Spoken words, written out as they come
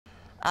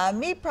A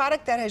meat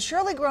product that has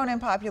surely grown in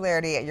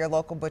popularity at your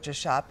local butcher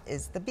shop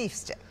is the beef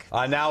stick.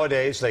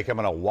 Nowadays, they come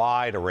in a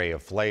wide array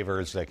of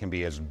flavors that can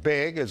be as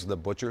big as the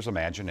butcher's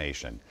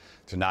imagination.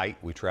 Tonight,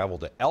 we travel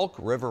to Elk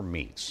River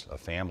Meats, a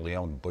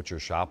family-owned butcher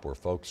shop where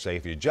folks say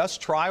if you just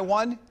try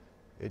one,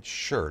 it's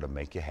sure to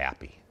make you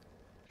happy.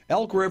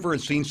 Elk River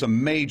has seen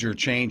some major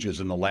changes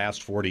in the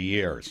last 40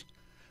 years.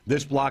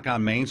 This block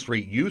on Main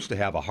Street used to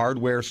have a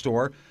hardware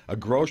store, a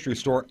grocery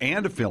store,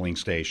 and a filling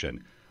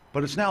station,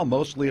 but it's now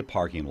mostly a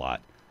parking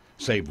lot,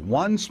 save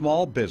one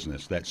small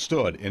business that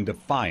stood in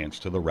defiance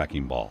to the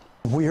wrecking ball.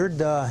 We heard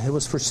it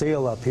was for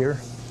sale up here,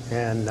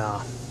 and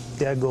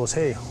Dad goes,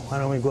 hey, why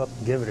don't we go up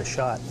and give it a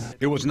shot?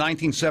 It was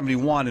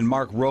 1971, and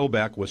Mark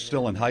Robeck was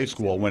still in high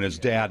school when his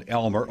dad,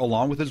 Elmer,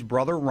 along with his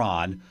brother,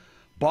 Ron,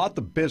 bought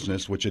the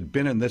business, which had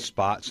been in this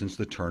spot since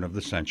the turn of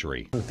the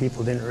century.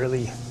 People didn't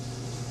really,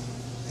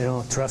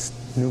 trust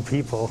new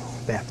people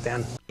back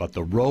then. But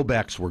the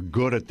Robecks were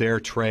good at their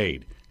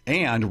trade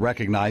and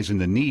recognizing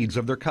the needs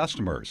of their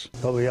customers.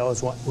 But we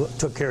always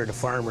took care of the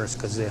farmers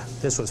because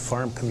this was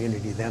farm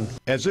community then.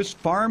 As this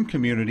farm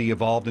community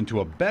evolved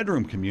into a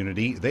bedroom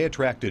community, they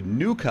attracted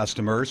new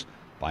customers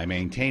by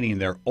maintaining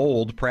their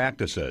old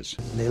practices.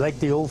 They liked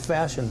the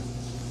old-fashioned,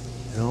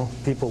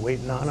 people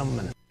waiting on them.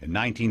 And in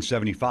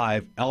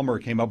 1975, Elmer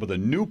came up with a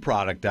new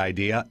product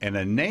idea and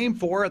a name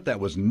for it that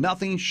was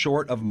nothing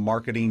short of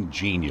marketing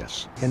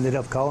genius. Ended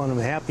up calling them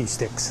Happy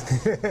Sticks.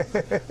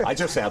 I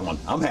just had one.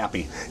 I'm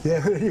happy. Yeah,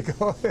 there you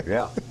go.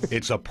 Yeah.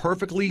 It's a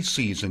perfectly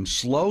seasoned,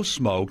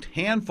 slow-smoked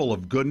handful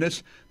of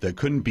goodness that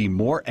couldn't be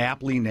more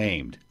aptly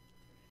named.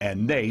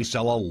 And they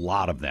sell a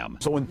lot of them.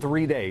 So in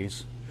 3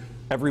 days,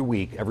 every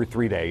week, every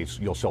 3 days,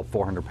 you'll sell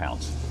 400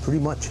 pounds. Pretty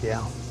much,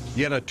 yeah.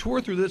 Yet a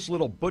tour through this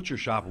little butcher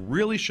shop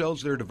really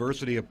shows their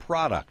diversity of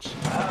products.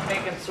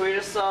 Making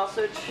Swedish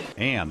sausage.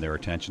 And their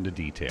attention to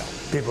detail.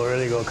 People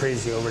really go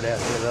crazy over that.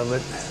 They love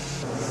it.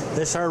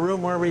 This is our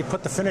room where we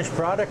put the finished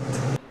product.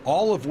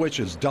 All of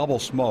which is double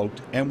smoked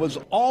and was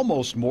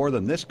almost more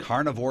than this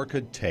carnivore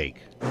could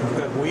take. We've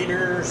got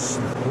wieners,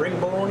 ring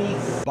bologna.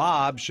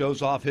 Bob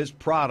shows off his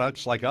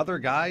products like other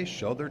guys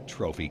show their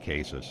trophy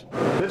cases.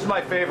 This is my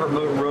favorite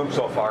room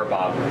so far,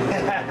 Bob.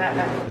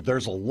 But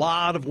there's a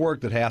lot of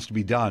work that has to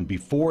be done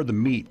before the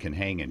meat can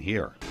hang in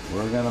here.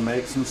 We're going to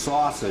make some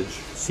sausage.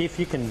 See if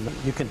you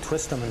can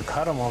twist them and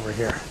cut them over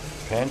here.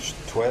 Pinch,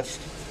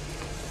 twist,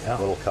 Yeah.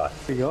 little cut.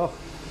 There you go.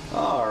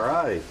 All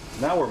right,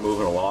 now we're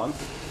moving along.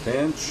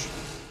 Pinch.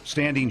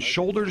 Standing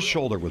shoulder to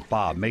shoulder with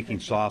Bob making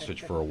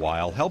sausage for a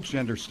while helps you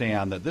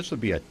understand that this would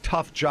be a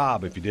tough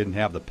job if you didn't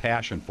have the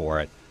passion for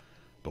it.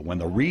 But when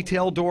the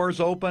retail doors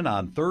open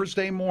on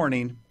Thursday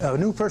morning, A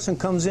new person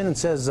comes in and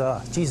says,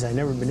 geez, I've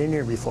never been in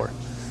here before.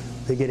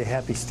 They get a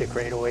Happy Stick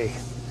right away,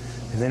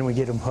 and then we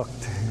get them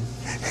hooked.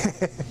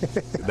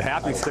 The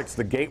Happy Stick's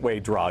the gateway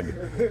drug.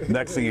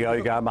 Next thing you know,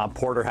 you got them on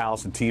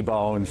porterhouse and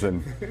T-bones,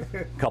 and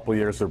a couple of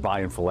years they're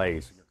buying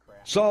fillets.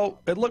 so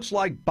it looks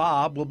like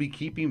Bob will be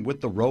keeping with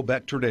the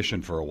Robeck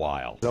tradition for a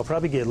while. They'll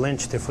probably get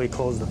lynched if we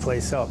close the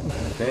place up.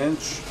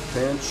 Pinch,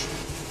 pinch,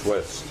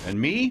 twist. And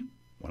me,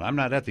 when I'm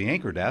not at the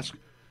anchor desk,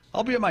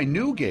 I'll be at my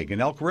new gig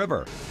in Elk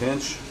River.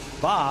 Pinch,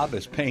 Bob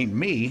is paying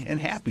me in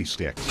Happy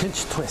Sticks.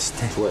 Pinch, twist.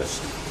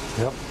 twist.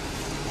 Yep.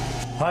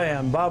 Hi,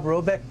 I'm Bob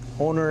Robeck,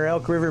 owner of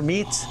Elk River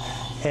Meats,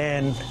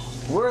 and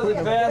we're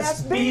the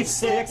best beef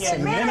sticks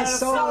in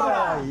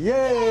Minnesota.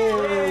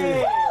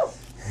 Yay!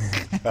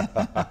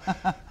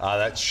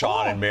 That's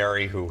Sean and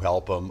Mary who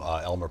help him.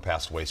 Elmer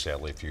passed away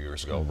sadly a few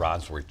years ago.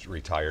 Ron's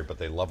retired, but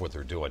they love what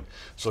they're doing.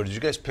 So did you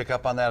guys pick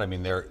up on that? I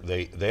mean,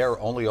 they are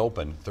only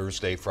open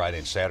Thursday, Friday,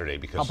 and Saturday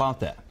because How about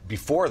that?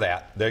 Before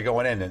that, they're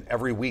going in, and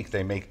every week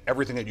they make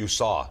everything that you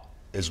saw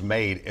is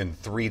made in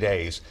 3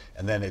 days,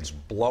 and then it's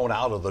blown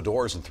out of the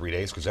doors in 3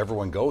 days because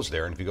everyone goes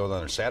there. And if you go there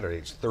on a Saturday,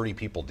 it's 30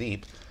 people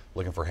deep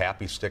looking for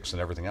Happy Sticks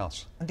and everything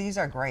else. These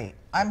are great.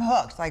 I'm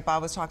hooked, like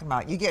Bob was talking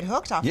about. You get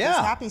hooked off this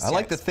Happy Sticks. I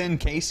like the thin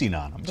casing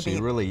on them. So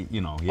you really,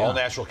 yeah. All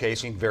natural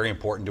casing, very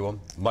important to them.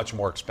 Much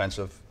more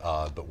expensive,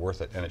 but worth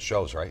it, and it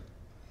shows, right?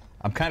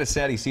 I'm kind of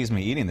sad he sees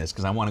me eating this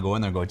because I want to go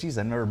in there and go, geez,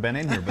 I've never been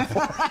in here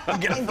before. I'm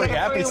getting a free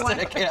Happy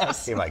Stick,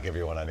 yes. He might give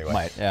you one anyway.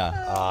 Might,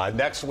 yeah.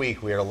 Next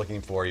week, we are looking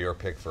for your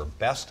pick for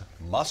best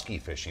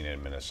muskie fishing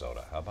in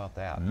Minnesota. How about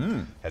that?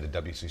 Head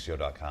to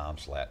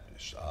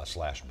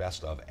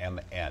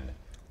WCCO.com/best-of-MN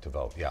to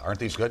vote. Yeah, aren't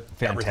these good?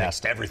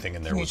 Fantastic. Everything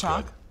in there Can you was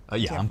talk?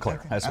 good. Yeah, I'm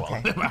clear as well.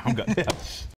 Okay. I'm good.